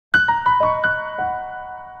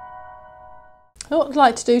What I'd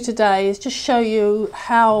like to do today is just show you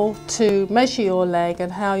how to measure your leg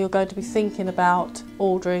and how you're going to be thinking about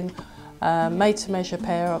ordering a made-to-measure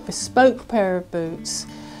pair, a bespoke pair of boots.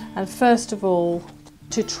 And first of all,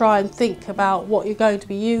 to try and think about what you're going to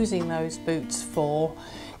be using those boots for.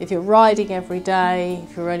 If you're riding every day,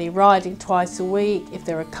 if you're only riding twice a week, if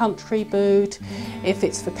they're a country boot, if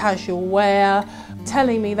it's for casual wear,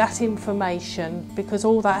 telling me that information, because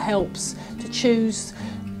all that helps to choose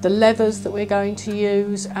the leathers that we're going to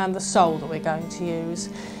use and the sole that we're going to use.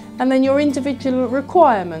 And then your individual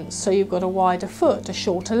requirements, so you've got a wider foot, a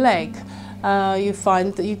shorter leg, you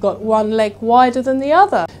find that you've got one leg wider than the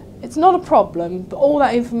other. It's not a problem, but all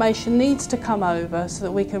that information needs to come over so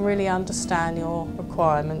that we can really understand your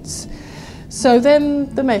requirements. So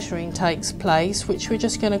then the measuring takes place, which we're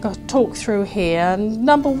just going to talk through here. And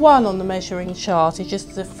number one on the measuring chart is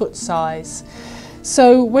just the foot size.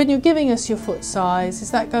 So when you're giving us your foot size,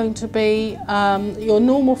 is that going to be your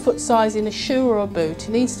normal foot size in a shoe or a boot?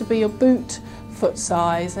 It needs to be your boot foot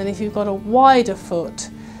size, and if you've got a wider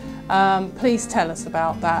foot, please tell us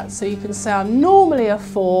about that. So you can say, I'm normally a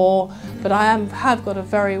 4, but I have got a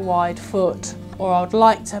very wide foot, or I would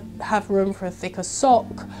like to have room for a thicker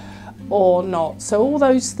sock or not. So all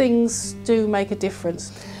those things do make a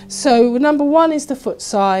difference. So number one is the foot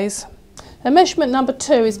size. And measurement number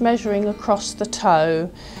 2 is measuring across the toe,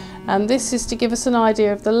 and this is to give us an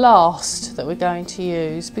idea of the last that we're going to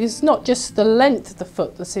use, because it's not just the length of the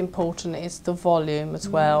foot that's important, it's the volume as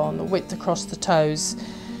well, and the width across the toes.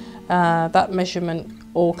 That measurement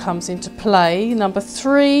all comes into play. Number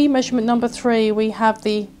 3, measurement number 3, we have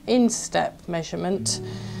the instep measurement,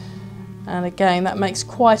 and again that makes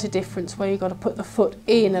quite a difference where you've got to put the foot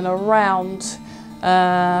in and around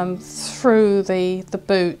through the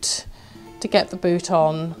boot to get the boot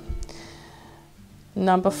on.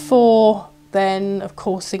 Number 4 then of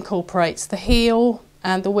course incorporates the heel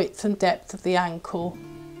and the width and depth of the ankle.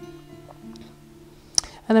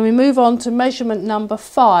 And then we move on to measurement number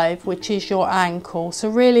 5, which is your ankle. So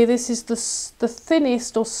really this is the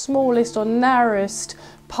thinnest or smallest or narrowest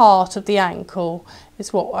part of the ankle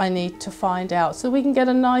is what I need to find out, so we can get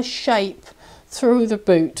a nice shape through the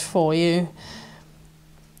boot for you.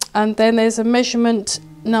 And then there's a measurement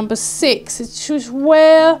number 6, it's just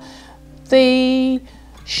where the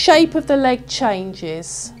shape of the leg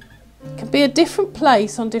changes. It can be a different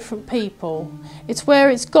place on different people. It's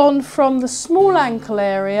where it's gone from the small ankle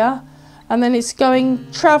area and then it's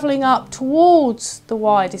travelling up towards the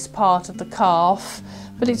widest part of the calf,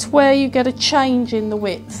 but it's where you get a change in the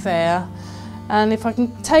width there. And if I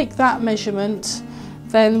can take that measurement,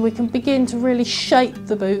 then we can begin to really shape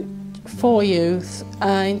the boot for you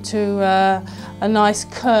into a nice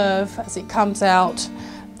curve as it comes out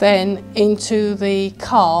then into the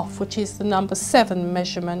calf, which is the number 7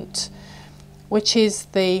 measurement, which is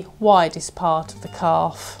the widest part of the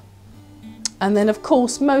calf. And then of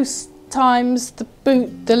course most times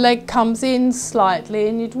the leg comes in slightly,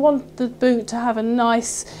 and you'd want the boot to have a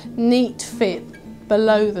nice neat fit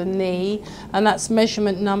below the knee, and that's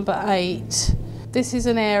measurement number 8. This is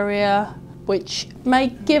an area which may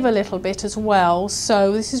give a little bit as well,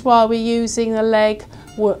 so this is why we're using a leg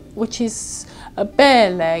which is a bare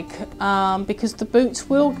leg, because the boots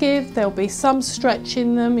will give, there'll be some stretch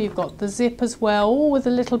in them, you've got the zip as well, all with a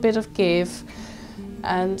little bit of give,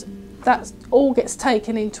 and that all gets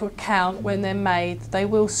taken into account when they're made. They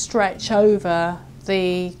will stretch over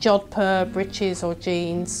the jodhpur, breeches or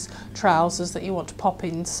jeans, trousers that you want to pop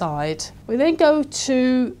inside. We then go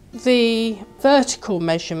to the vertical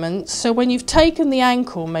measurement. So when you've taken the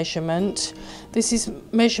ankle measurement, this is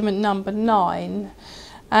measurement number 9,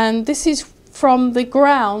 and this is from the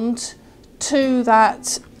ground to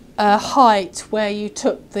that height where you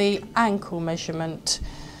took the ankle measurement.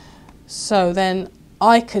 So then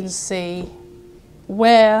I can see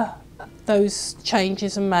where those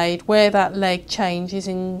changes are made, where that leg changes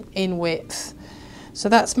in width. So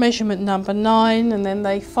that's measurement number 9, and then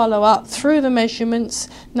they follow up through the measurements.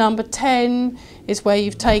 Number 10 is where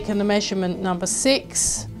you've taken the measurement number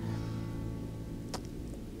 6.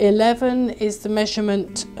 11 is the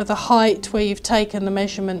measurement of the height where you've taken the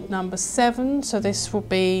measurement number 7. So this will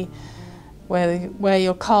be where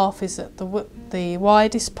your calf is at the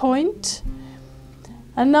widest point.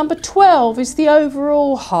 And number 12 is the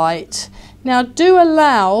overall height. Now do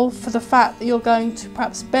allow for the fact that you're going to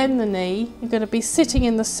perhaps bend the knee, you're going to be sitting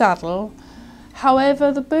in the saddle,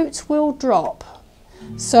 however the boots will drop.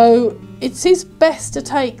 So it is best to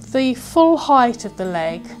take the full height of the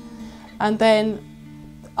leg, and then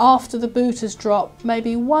after the boot has dropped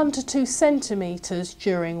maybe 1 to 2 centimetres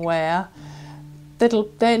during wear, that'll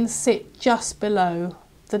then sit just below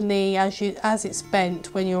the knee as it's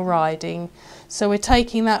bent when you're riding. So we're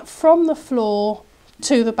taking that from the floor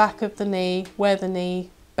to the back of the knee where the knee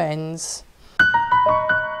bends.